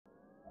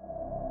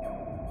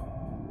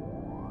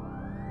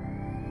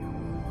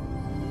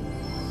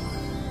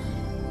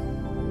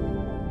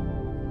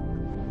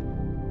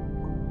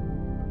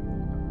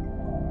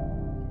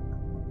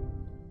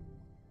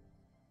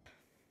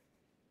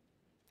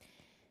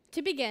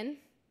To begin,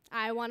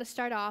 I want to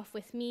start off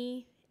with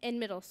me in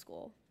middle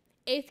school,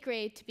 8th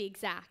grade to be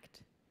exact.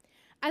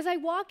 As I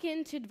walk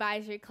into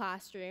advisory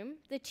classroom,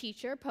 the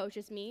teacher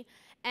approaches me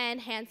and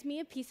hands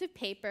me a piece of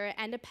paper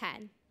and a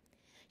pen.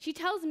 She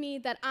tells me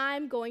that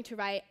I'm going to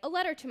write a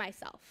letter to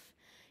myself.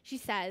 She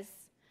says,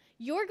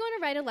 "You're going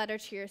to write a letter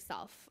to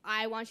yourself.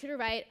 I want you to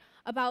write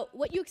about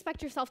what you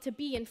expect yourself to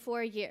be in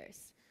 4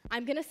 years.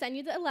 I'm going to send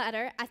you the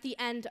letter at the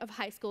end of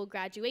high school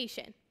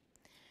graduation."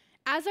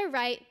 As I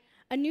write,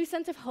 a new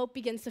sense of hope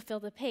begins to fill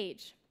the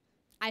page.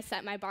 I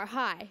set my bar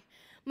high.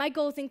 My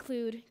goals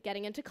include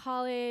getting into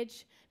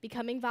college,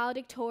 becoming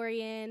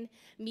valedictorian,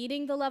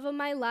 meeting the love of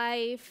my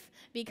life,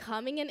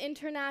 becoming an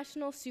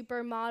international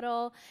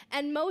supermodel,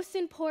 and most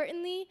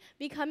importantly,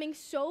 becoming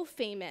so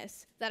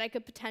famous that I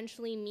could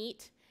potentially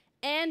meet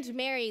and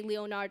marry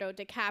Leonardo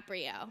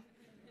DiCaprio.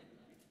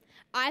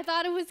 I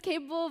thought I was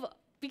capable of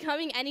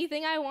becoming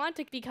anything I want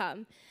to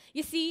become.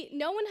 You see,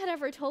 no one had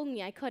ever told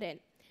me I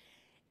couldn't.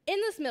 In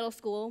this middle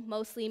school,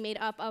 mostly made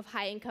up of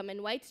high-income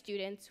and white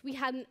students, we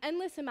had an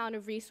endless amount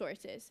of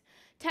resources.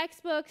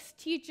 Textbooks,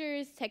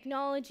 teachers,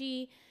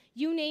 technology,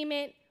 you name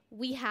it,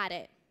 we had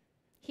it.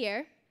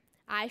 Here,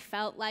 I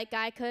felt like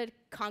I could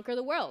conquer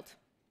the world.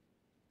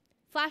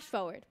 Flash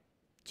forward,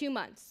 2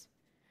 months.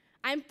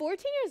 I'm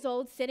 14 years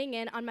old, sitting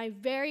in on my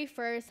very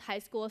first high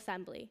school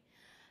assembly.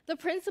 The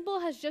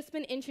principal has just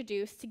been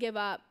introduced to give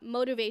a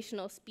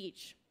motivational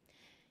speech.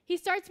 He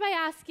starts by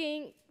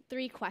asking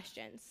 3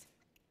 questions.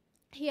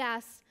 He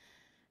asks,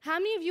 "How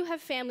many of you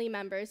have family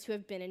members who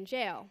have been in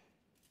jail?"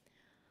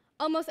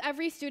 Almost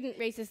every student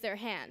raises their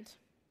hand.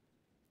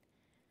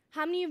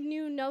 "How many of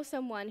you know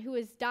someone who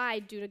has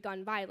died due to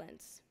gun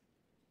violence?"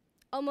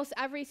 Almost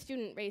every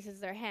student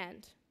raises their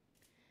hand.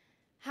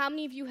 "How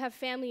many of you have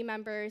family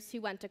members who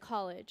went to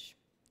college?"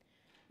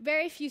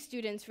 Very few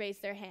students raise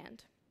their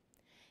hand.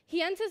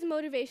 He ends his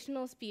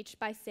motivational speech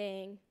by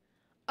saying,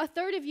 "A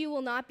third of you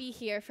will not be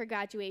here for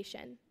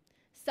graduation.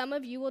 Some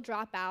of you will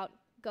drop out,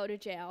 go to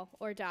jail,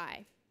 or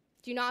die.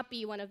 Do not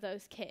be one of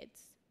those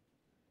kids."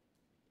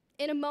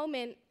 In a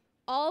moment,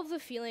 all of the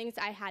feelings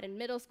I had in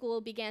middle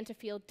school began to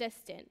feel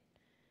distant.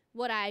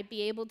 Would I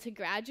be able to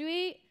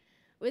graduate?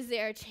 Was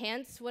there a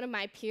chance one of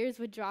my peers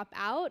would drop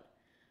out?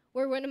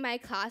 Were one of my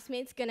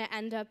classmates going to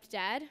end up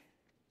dead?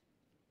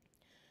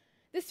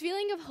 This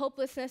feeling of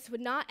hopelessness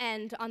would not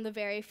end on the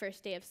very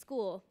first day of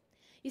school.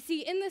 You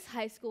see, in this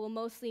high school,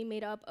 mostly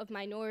made up of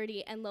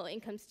minority and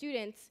low-income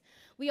students,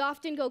 we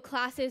often go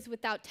classes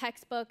without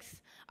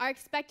textbooks, are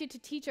expected to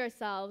teach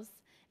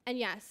ourselves, and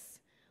yes,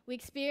 we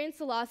experience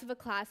the loss of a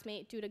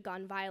classmate due to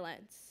gun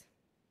violence.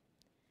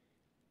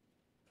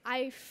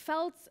 I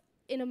felt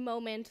in a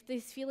moment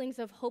these feelings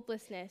of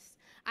hopelessness.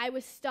 I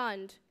was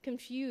stunned,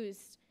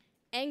 confused,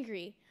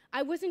 angry.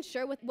 I wasn't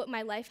sure what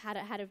my life had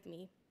ahead of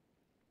me.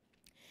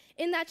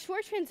 In that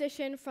short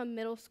transition from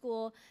middle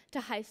school to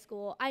high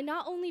school, I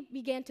not only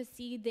began to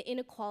see the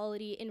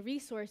inequality in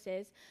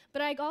resources,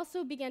 but I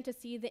also began to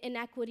see the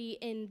inequity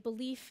in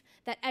belief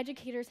that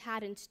educators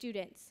had in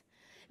students.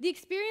 The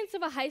experience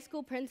of a high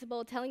school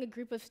principal telling a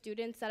group of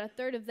students that a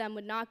third of them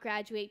would not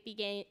graduate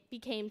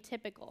became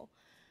typical.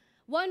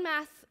 One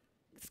math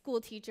school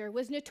teacher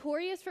was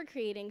notorious for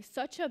creating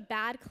such a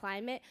bad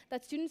climate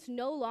that students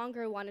no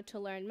longer wanted to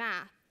learn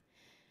math.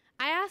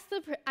 I asked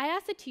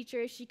the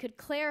teacher if she could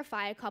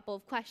clarify a couple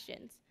of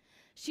questions.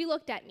 She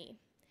looked at me.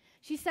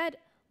 She said,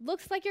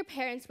 "Looks like your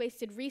parents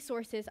wasted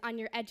resources on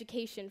your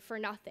education for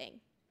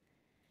nothing."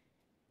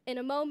 In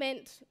a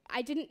moment,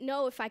 I didn't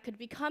know if I could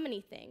become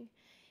anything.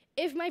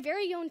 If my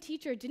very own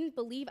teacher didn't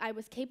believe I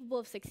was capable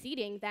of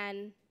succeeding,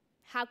 then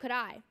how could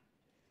I?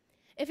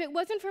 If it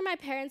wasn't for my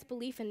parents'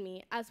 belief in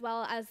me, as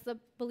well as the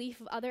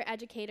belief of other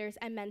educators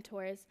and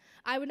mentors,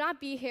 I would not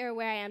be here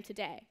where I am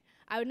today.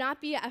 I would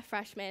not be a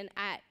freshman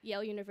at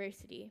Yale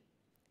University.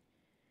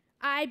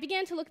 I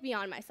began to look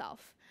beyond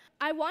myself.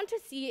 I wanted to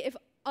see if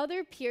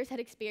other peers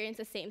had experienced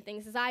the same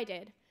things as I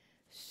did.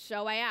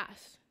 So I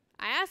asked.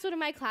 I asked one of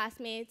my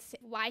classmates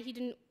why he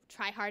didn't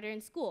try harder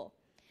in school.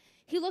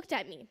 He looked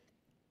at me.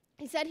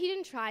 He said he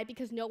didn't try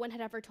because no one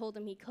had ever told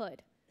him he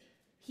could.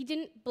 He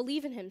didn't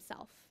believe in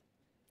himself.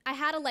 I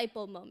had a light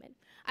bulb moment.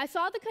 I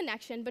saw the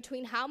connection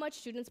between how much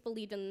students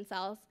believed in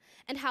themselves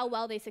and how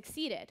well they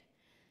succeeded.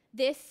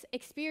 This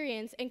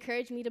experience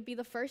encouraged me to be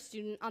the first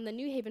student on the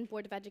New Haven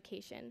Board of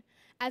Education,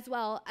 as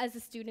well as a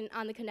student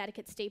on the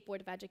Connecticut State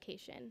Board of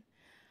Education.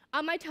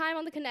 On my time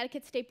on the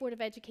Connecticut State Board of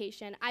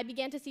Education, I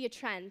began to see a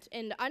trend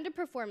in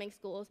underperforming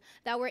schools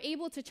that were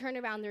able to turn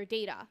around their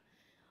data.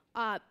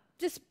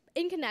 Just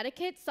in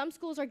Connecticut, some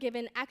schools are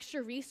given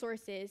extra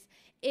resources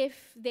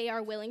if they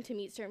are willing to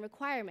meet certain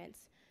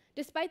requirements.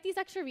 Despite these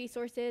extra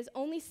resources,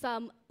 only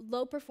some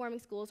low-performing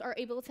schools are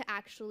able to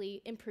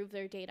actually improve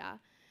their data.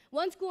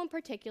 One school in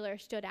particular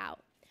stood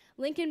out,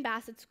 Lincoln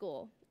Bassett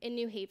School in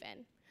New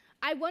Haven.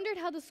 I wondered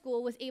how the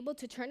school was able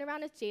to turn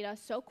around its data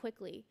so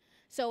quickly,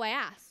 so I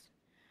asked.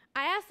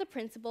 I asked the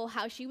principal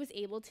how she was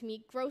able to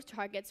meet growth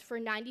targets for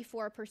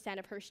 94%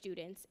 of her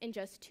students in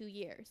just 2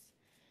 years.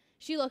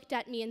 She looked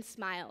at me and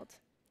smiled.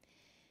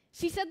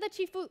 She said that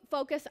she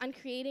focused on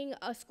creating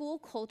a school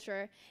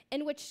culture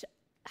in which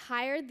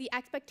higher the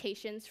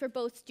expectations for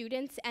both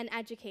students and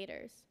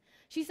educators.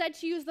 She said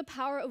she used the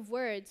power of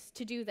words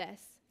to do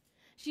this.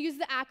 She used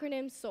the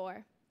acronym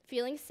SOAR,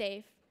 feeling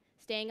safe,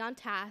 staying on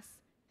task,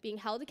 being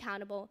held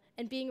accountable,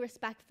 and being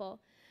respectful,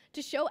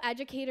 to show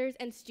educators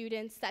and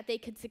students that they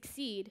could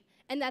succeed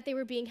and that they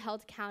were being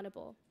held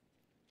accountable.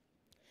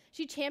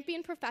 She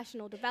championed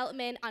professional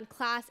development on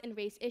class and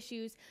race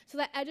issues so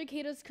that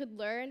educators could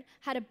learn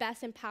how to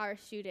best empower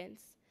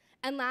students.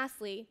 And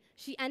lastly,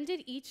 she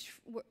ended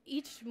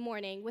each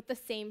morning with the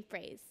same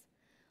phrase: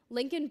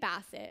 Lincoln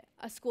Bassett,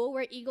 a school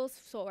where eagles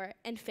soar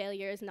and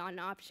failure is not an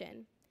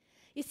option.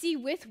 You see,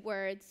 with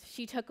words,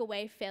 she took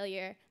away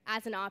failure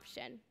as an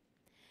option.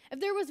 If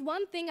there was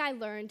one thing I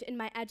learned in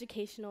my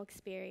educational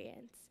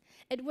experience,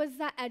 it was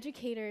that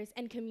educators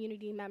and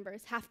community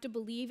members have to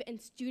believe in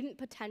student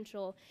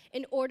potential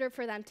in order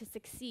for them to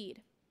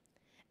succeed.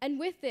 And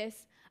with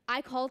this,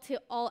 I call to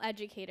all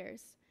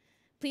educators: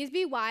 please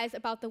be wise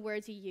about the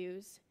words you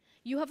use.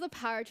 You have the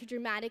power to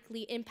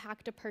dramatically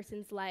impact a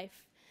person's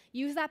life.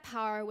 Use that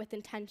power with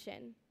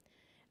intention.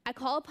 I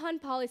call upon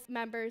policy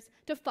members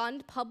to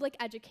fund public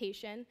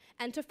education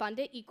and to fund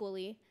it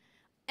equally,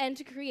 and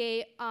to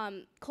create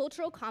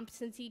cultural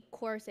competency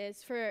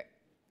courses for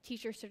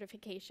teacher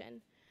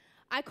certification.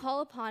 I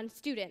call upon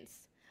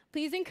students: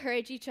 please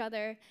encourage each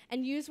other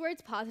and use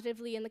words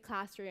positively in the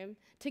classroom.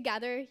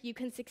 Together, you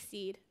can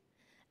succeed.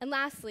 And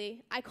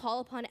lastly, I call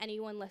upon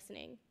anyone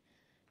listening: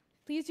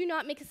 please do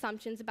not make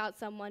assumptions about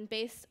someone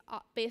based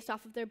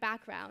off of their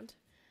background.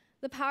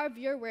 The power of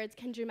your words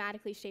can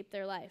dramatically shape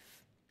their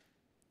life.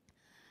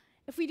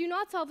 If we do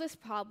not solve this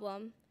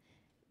problem,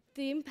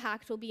 the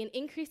impact will be an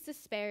increased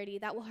disparity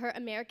that will hurt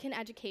American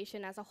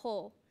education as a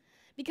whole,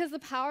 because the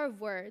power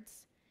of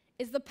words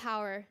is the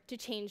power to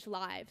change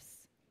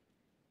lives.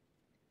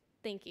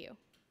 Thank you.